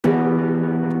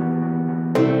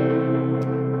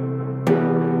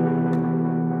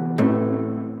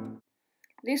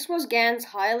This was GAN's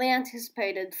highly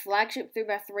anticipated flagship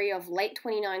 3x3 of late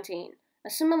 2019, a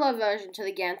similar version to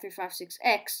the GAN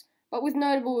 356X, but with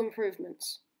notable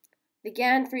improvements. The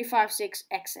GAN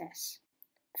 356XS.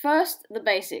 First, the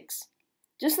basics.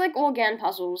 Just like all GAN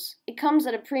puzzles, it comes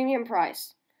at a premium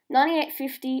price,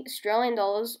 $98.50 Australian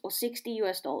dollars or $60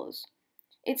 US.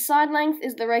 Its side length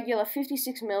is the regular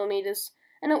 56mm,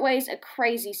 and it weighs a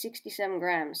crazy 67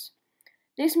 grams.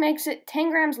 This makes it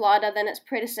 10 grams lighter than its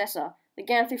predecessor, the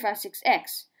GAN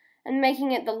 356X, and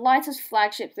making it the lightest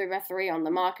flagship 3x3 on the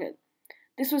market.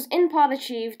 This was in part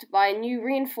achieved by a new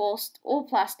reinforced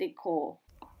all-plastic core.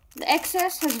 The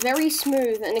XS has very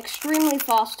smooth and extremely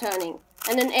fast turning,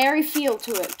 and an airy feel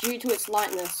to it due to its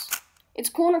lightness. Its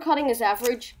corner cutting is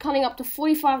average, cutting up to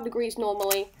 45 degrees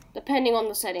normally, depending on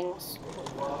the settings.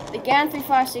 The GAN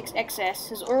 356XS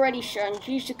has already shown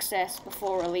huge success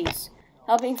before release,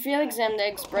 helping Feliks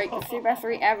Zemdegs break the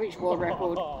 3x3 average world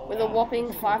record with a whopping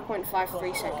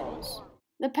 5.53 seconds.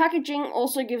 The packaging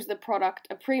also gives the product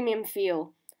a premium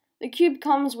feel. The cube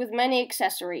comes with many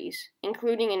accessories,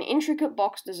 including an intricate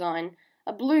box design,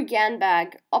 a blue GAN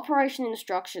bag, operation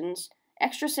instructions,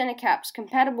 extra center caps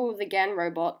compatible with the GAN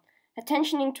robot, a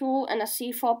tensioning tool, and a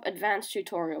CFOP advanced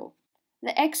tutorial.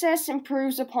 The XS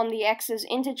improves upon the X's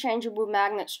interchangeable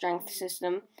magnet strength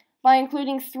system by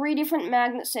including 3 different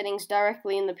magnet settings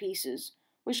directly in the pieces,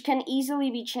 which can easily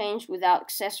be changed without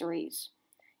accessories.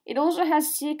 It also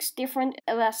has 6 different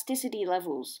elasticity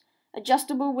levels,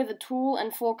 adjustable with a tool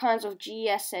and 4 kinds of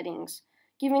GES settings,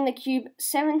 giving the cube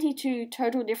 72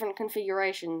 total different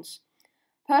configurations.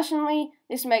 Personally,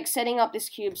 this makes setting up this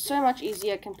cube so much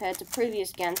easier compared to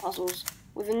previous GAN puzzles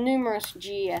with numerous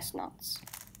GES nuts.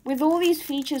 With all these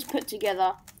features put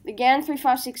together, the GAN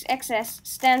 356XS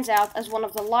stands out as one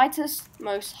of the lightest,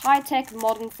 most high-tech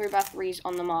modern 3x3s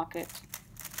on the market.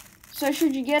 So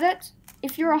should you get it?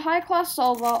 If you're a high-class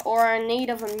solver or are in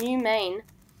need of a new main,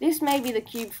 this may be the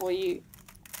cube for you.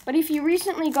 But if you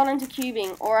recently got into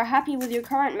cubing or are happy with your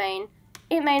current main,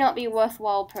 it may not be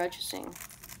worthwhile purchasing.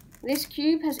 This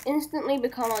cube has instantly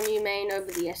become our new main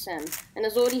over the SM, and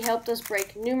has already helped us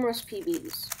break numerous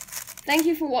PBs. Thank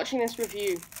you for watching this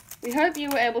review. We hope you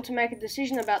were able to make a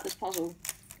decision about this puzzle.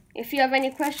 If you have any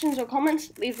questions or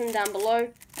comments, leave them down below,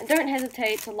 and don't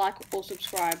hesitate to like or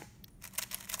subscribe.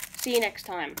 See you next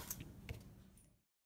time.